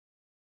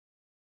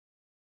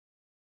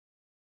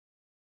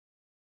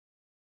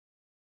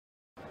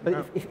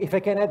But if I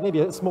can add maybe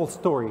a small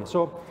story.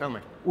 So Tell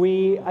me.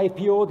 we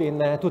IPO'd in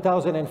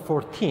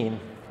 2014,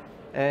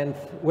 and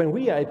when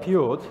we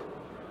IPO'd,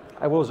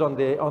 I was on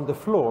the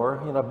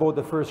floor, you know, bought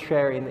the first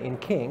share in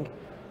King,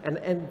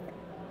 and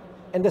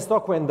the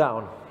stock went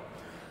down.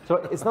 So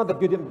it's not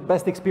the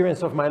best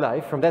experience of my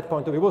life from that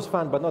point of view. It was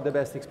fun, but not the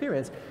best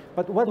experience.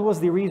 But what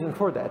was the reason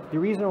for that? The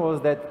reason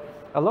was that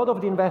a lot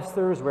of the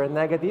investors were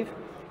negative,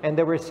 and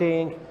they were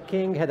saying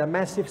King had a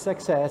massive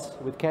success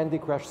with Candy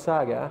Crush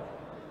Saga.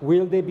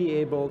 Will they be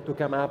able to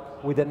come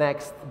up with the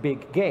next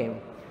big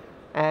game?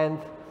 And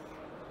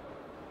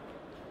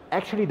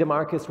actually the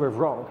markets were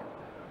wrong,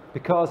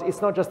 because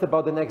it's not just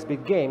about the next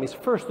big game. It's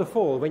first of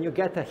all, when you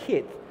get a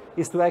hit,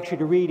 is to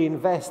actually really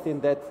invest in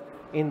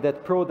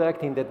that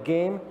product, in that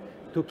game,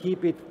 to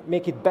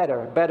make it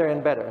better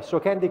and better. So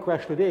Candy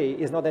Crush today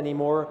is not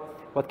anymore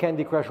what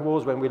Candy Crush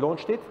was when we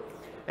launched it.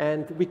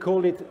 And we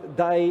call it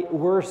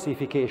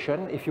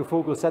diversification, if you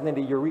focus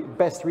suddenly your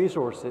best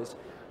resources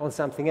on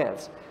something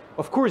else.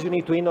 Of course, you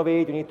need to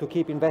innovate, you need to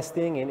keep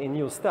investing in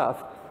new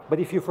stuff, but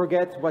if you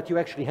forget what you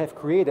actually have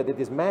created, that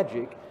is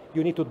magic,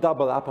 you need to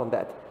double up on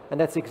that. And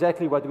that's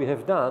exactly what we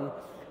have done.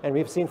 And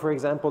we've seen, for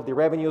example, the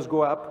revenues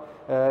go up,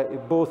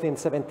 both in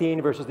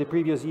 17 versus the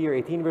previous year,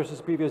 18 versus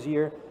the previous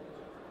year.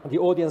 The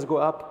audience go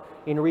up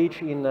in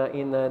reach in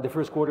the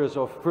first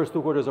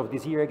two quarters of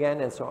this year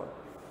again, and so on.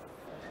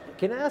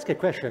 Can I ask a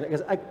question?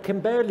 Because I can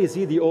barely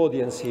see the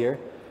audience here.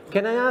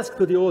 Can I ask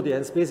to the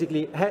audience,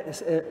 basically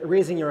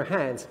raising your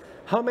hands,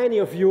 how many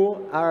of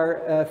you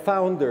are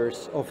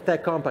founders of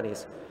tech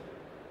companies?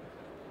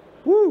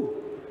 Woo!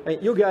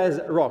 You guys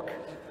rock.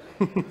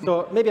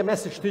 So maybe a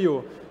message to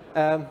you.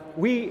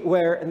 We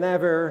were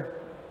never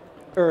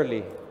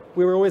early.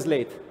 We were always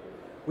late.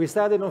 We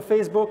started on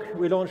Facebook.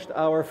 We launched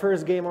our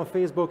first game on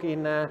Facebook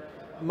in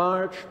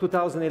March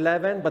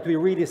 2011, but we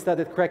really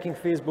started cracking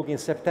Facebook in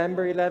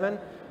September 11.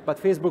 But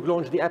Facebook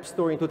launched the App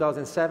Store in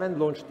 2007, they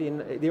launched in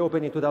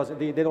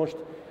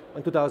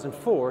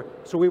 2004,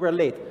 so we were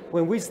late.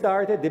 When we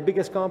started, the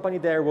biggest company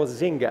there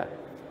was Zynga.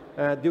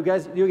 Do you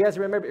guys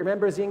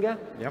remember Zynga?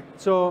 Yep.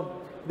 So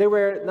they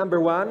were number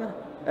one.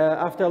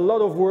 After a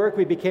lot of work,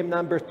 we became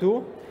number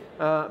two.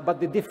 But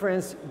the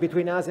difference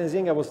between us and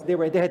Zynga was they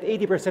had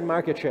 80%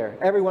 market share.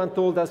 Everyone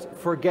told us,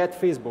 forget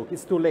Facebook,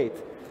 it's too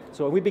late.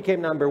 So we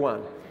became number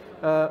one.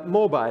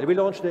 Mobile, we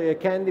launched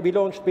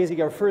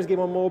basically our first game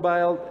on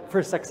mobile,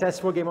 first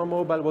successful game on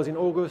mobile was in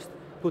August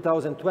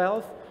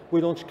 2012.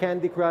 We launched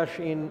Candy Crush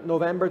in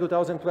November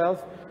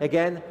 2012.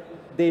 Again,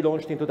 they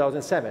launched in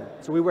 2007.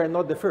 So we were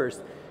not the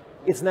first.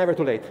 It's never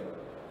too late.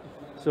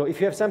 So if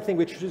you have something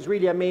which is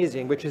really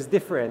amazing, which is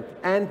different,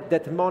 and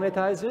that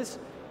monetizes,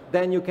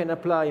 then you can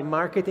apply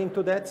marketing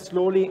to that.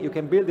 Slowly, you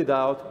can build it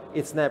out.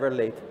 It's never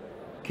late.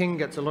 King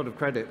gets a lot of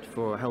credit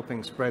for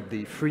helping spread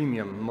the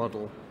freemium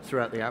model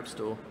throughout the App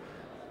Store.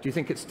 Do you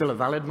think it's still a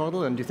valid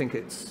model, and do you think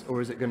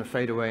or is it going to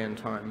fade away in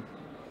time?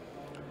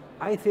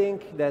 I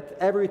think that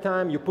every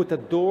time you put a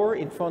door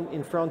in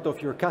front of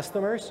your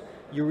customers,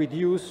 you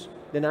reduce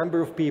the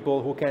number of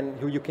people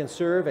who you can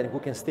serve and who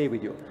can stay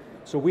with you.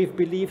 So we've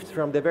believed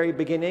from the very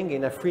beginning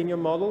in a freemium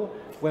model.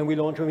 When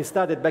we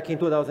started back in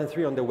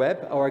 2003 on the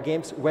web, our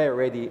games were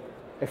already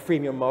a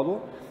freemium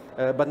model.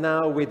 But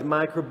now with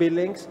micro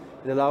billings,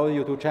 it allows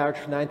you to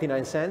charge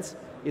 99 cents.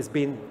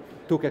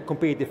 Took a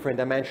completely different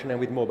dimension, and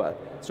with mobile.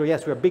 So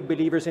yes, we're big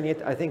believers in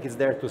it. I think it's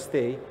there to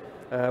stay.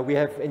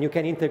 And you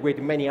can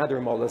integrate many other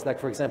models, like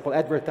for example,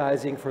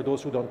 advertising for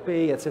those who don't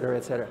pay, et cetera,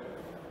 et cetera.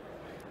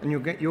 And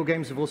your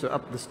games have also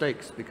upped the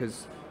stakes,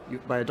 because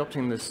by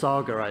adopting the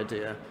saga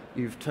idea,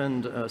 you've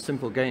turned a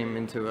simple game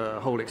into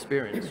a whole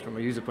experience from a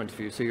user point of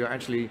view. So you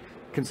actually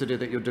consider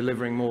that you're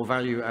delivering more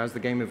value as the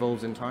game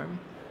evolves in time?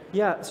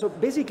 Yeah, so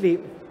basically,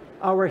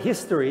 our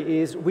history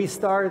is we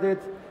started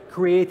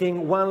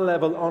creating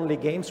one-level only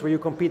games where you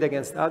compete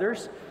against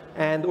others.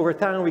 And over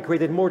time, we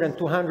created more than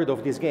 200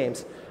 of these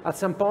games. At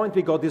some point,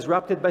 we got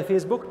disrupted by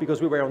Facebook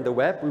because we were on the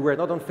web. We were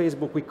not on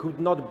Facebook. We could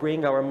not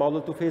bring our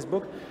model to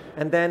Facebook.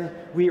 And then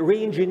we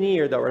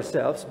re-engineered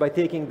ourselves by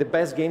taking the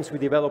best games we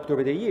developed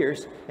over the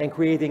years and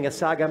creating a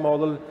saga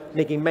model,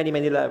 making many,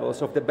 many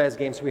levels of the best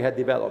games we had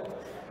developed.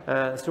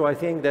 So I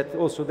think that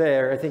also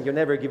there, I think you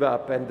never give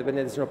up. And when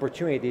there's an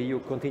opportunity, you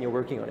continue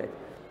working on it.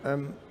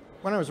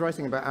 When I was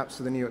writing about apps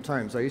for the New York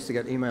Times, I used to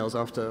get emails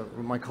after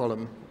my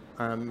column,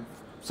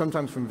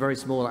 sometimes from very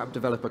small app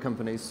developer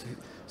companies,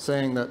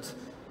 saying that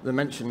the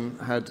mention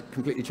had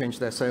completely changed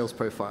their sales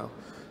profile.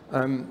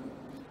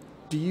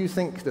 Do you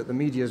think that the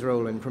media's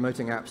role in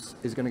promoting apps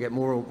is going to get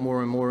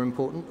more and more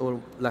important, or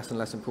less and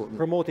less important?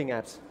 Promoting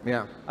apps.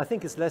 Yeah. I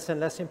think it's less and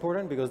less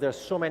important because there are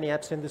so many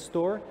apps in the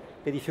store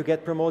that if you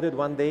get promoted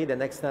one day, the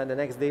next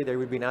day there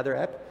will be another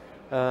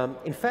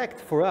app. In fact,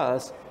 for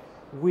us,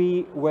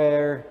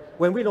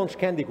 when we launched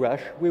Candy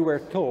Crush, we were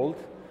told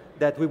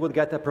that we would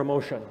get a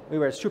promotion. We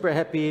were super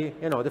happy.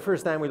 You know, the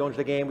first time we launched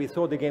the game, we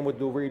thought the game would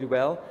do really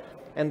well.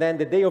 And then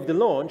the day of the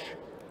launch,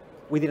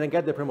 we didn't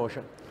get the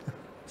promotion.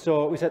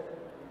 So we said,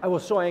 I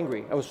was so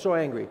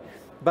angry.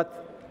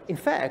 But in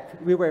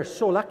fact, we were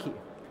so lucky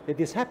that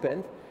this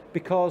happened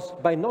because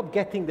by not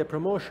getting the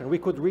promotion, we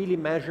could really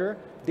measure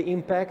the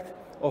impact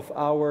of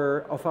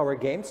our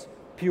games,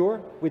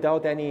 pure,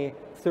 without any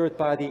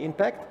third-party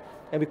impact,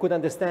 and we could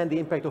understand the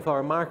impact of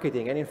our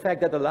marketing. And in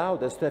fact, that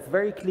allowed us to have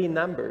very clean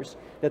numbers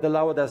that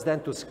allowed us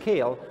then to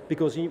scale,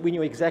 because we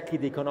knew exactly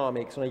the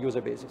economics on a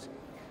user basis.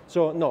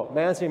 So no,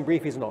 my answer in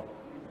brief is no.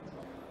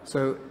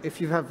 So if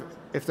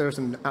there are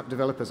some app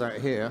developers out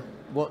here,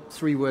 what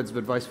 3 words of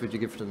advice would you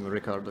give to them,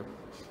 Riccardo?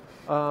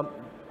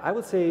 I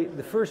would say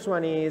the first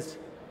one is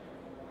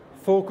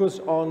focus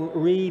on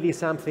really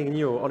something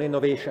new, on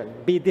innovation.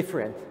 Be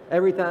different.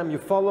 Every time you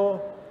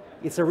follow,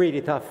 it's a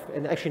really tough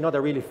and actually not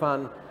a really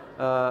fun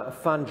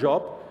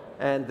job.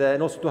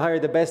 And also to hire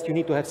the best, you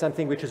need to have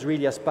something which is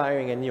really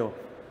aspiring and new.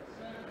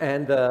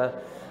 And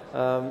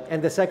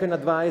the second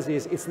advice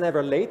is it's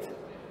never late.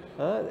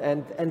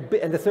 And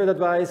the third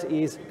advice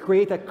is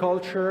create a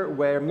culture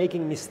where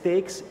making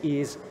mistakes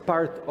is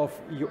part of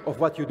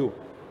what you do.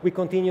 We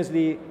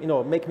continuously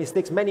make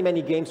mistakes.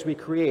 Many games we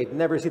create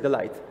never see the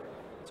light.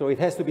 So it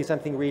has to be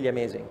something really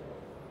amazing.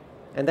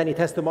 And then it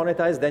has to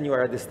monetize, then you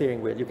are at the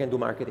steering wheel. You can do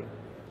marketing.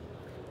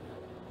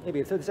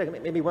 Maybe 30 seconds,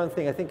 maybe one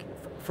thing. I think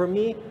for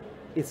me,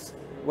 it's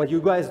what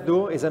you guys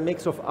do is a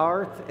mix of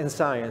art and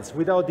science.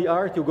 Without the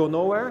art, you go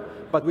nowhere.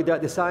 But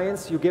without the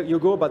science, you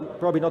go, but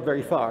probably not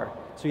very far.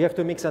 So you have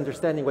to mix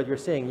understanding what you're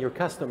saying, your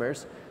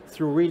customers,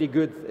 through really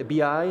good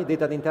BI,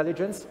 data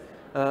intelligence.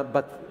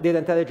 But data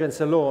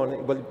intelligence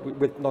alone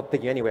will not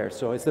take you anywhere.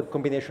 So it's a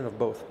combination of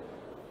both.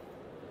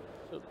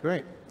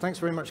 Great. Thanks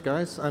very much,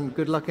 guys. And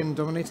good luck in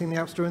dominating the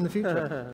App Store in the future.